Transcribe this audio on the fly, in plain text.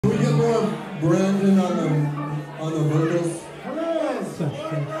Brandon on the vocals.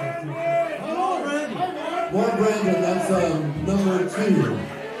 More Brandon, that's number 2.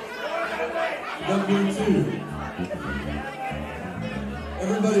 Number 2.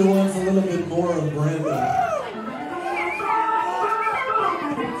 Everybody wants a little bit more of Brandon.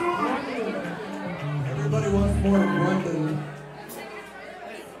 Everybody wants more of Brandon.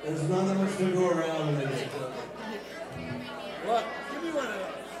 There's not that much to go around in this. What? Give me one of those.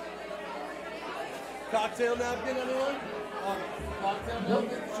 Cocktail napkin, anyone? Cocktail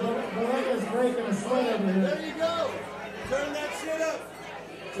napkin? Mariah's breaking a sweat over here. There you go. Turn that shit up.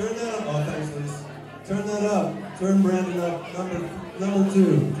 Turn that up. Oh, thanks, Reese. Turn that up. Turn Brandon up. Number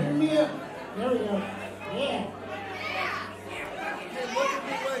 2. Turn me up. There we go. Yeah. Okay, look at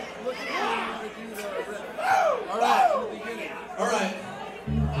me. Look at me. Do the rip. All right, from the beginning. All right.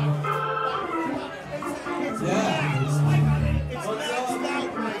 Yeah. It's maxed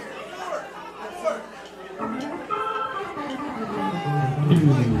out right.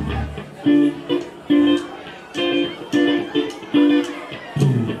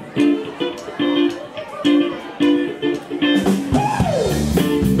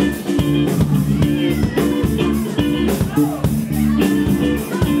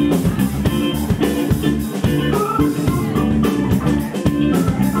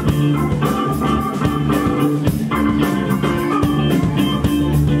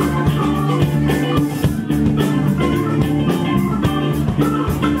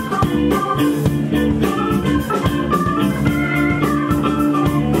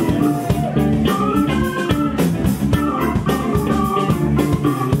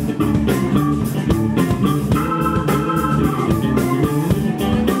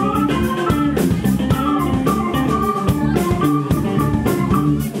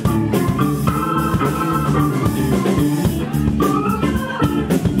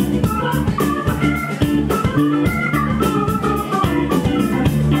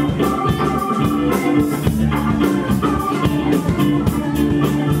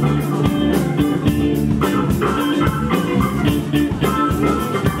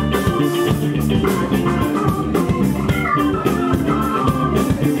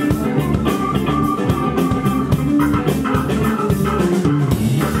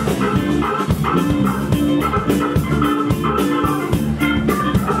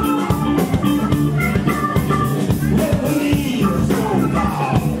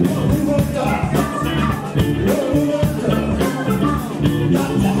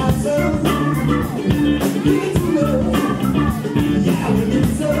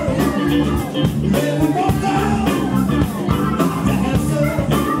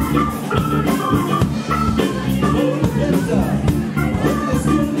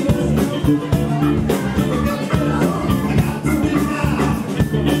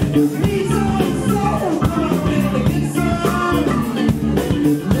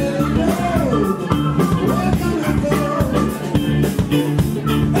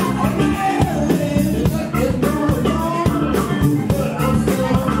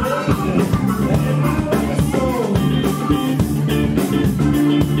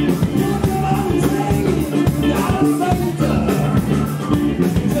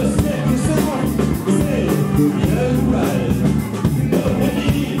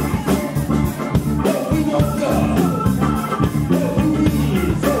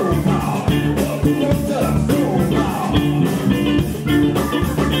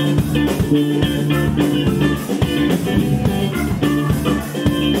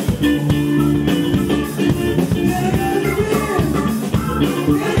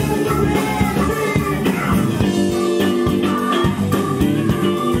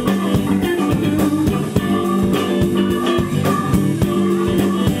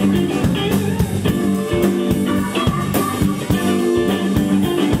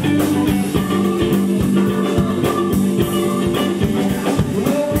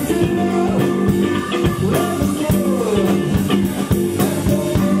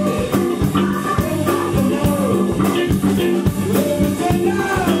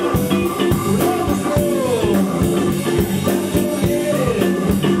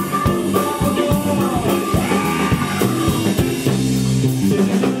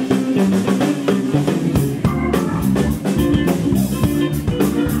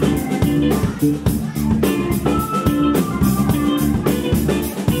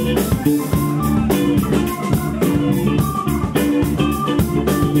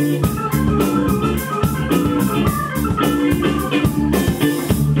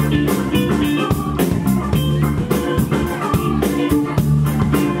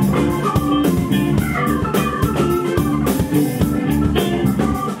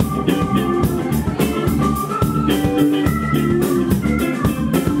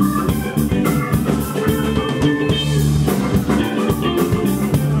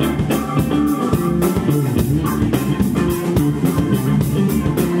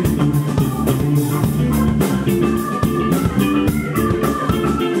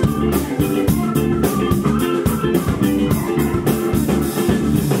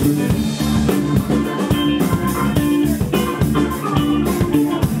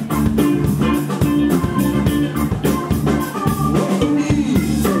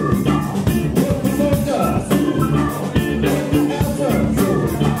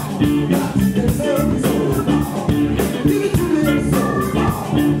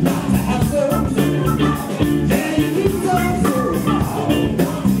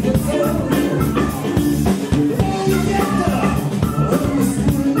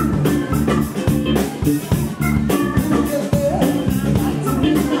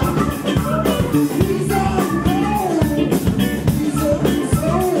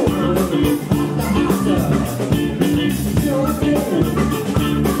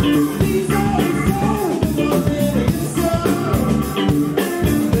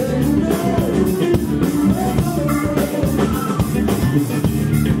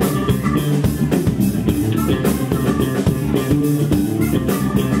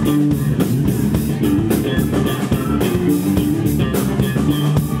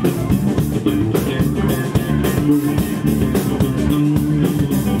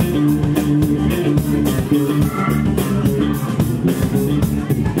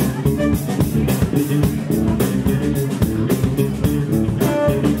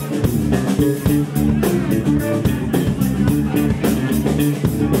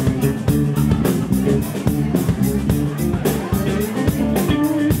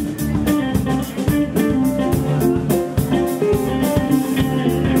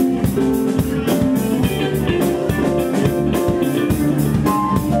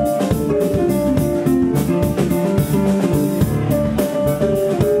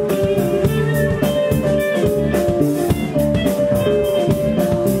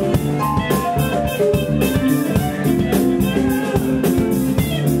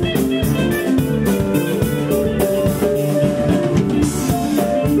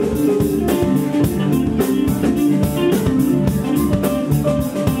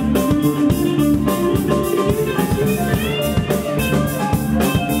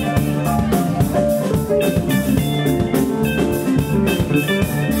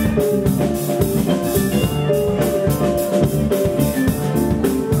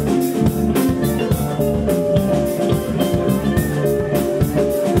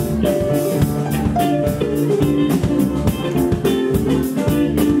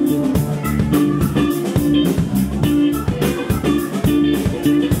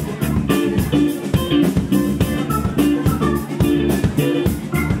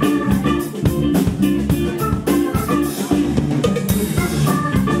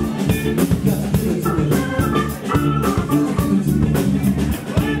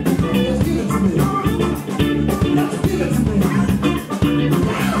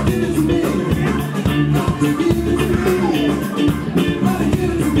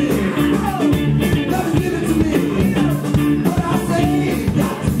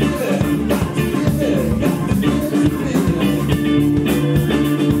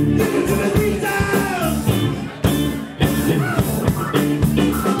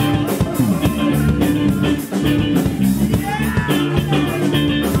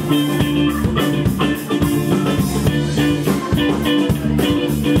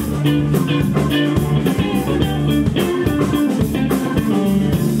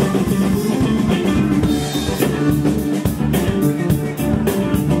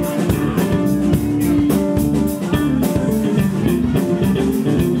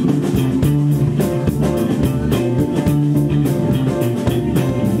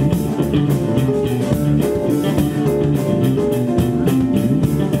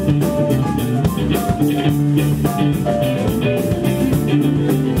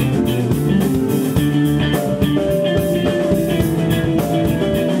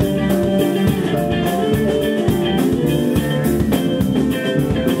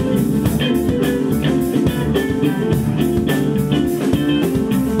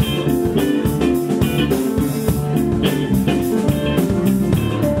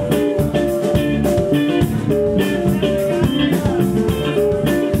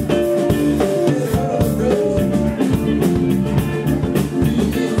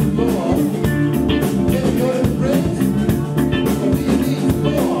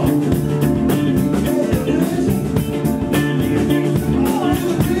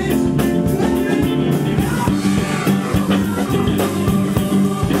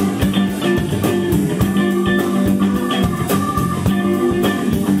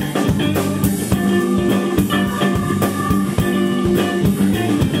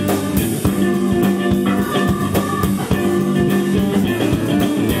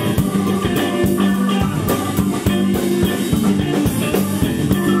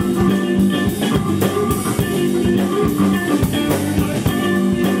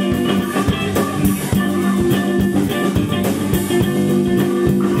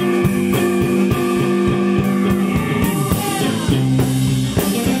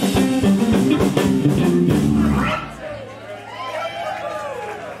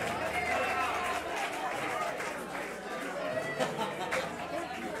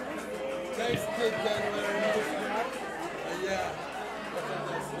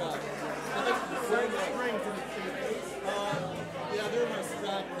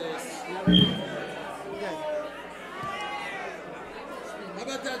 How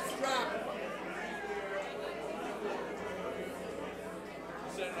about that strap?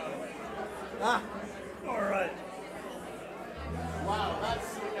 Ah, all right. Wow,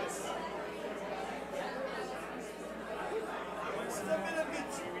 that's It's a bit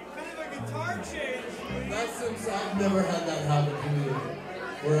of a guitar change. That's since I've never had that happen to me,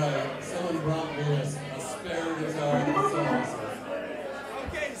 where someone brought me a spare guitar and a song.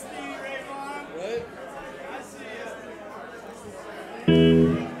 Okay, Stevie Ray Vaughan. Right? I see ya.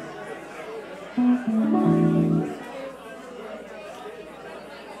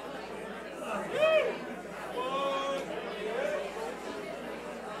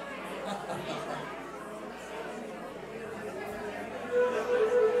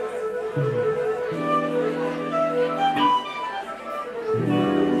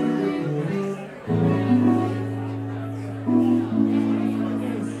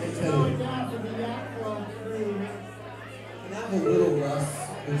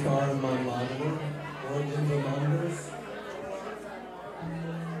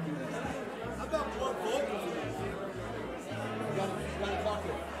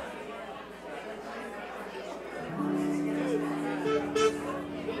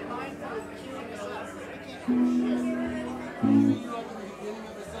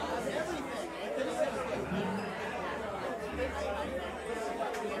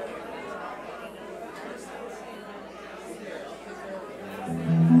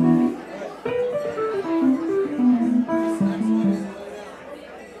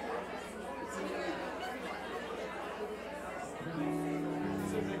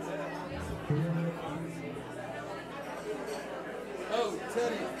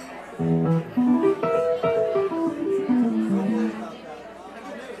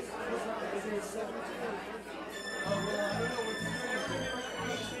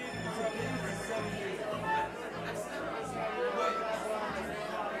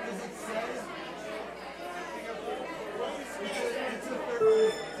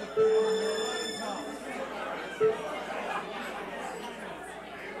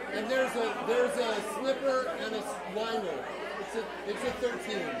 There's a slipper and a liner. It's a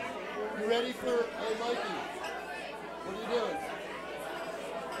 13. You ready for Mikey? What are you doing?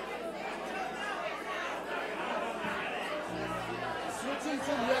 Switching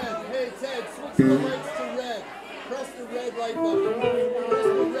to red. Hey Ted, switch the lights to red. Press the red light button. Press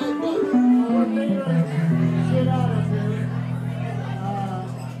the red button. We're figuring shit out up here.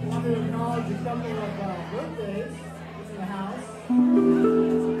 I want to acknowledge a couple of birthdays in the house.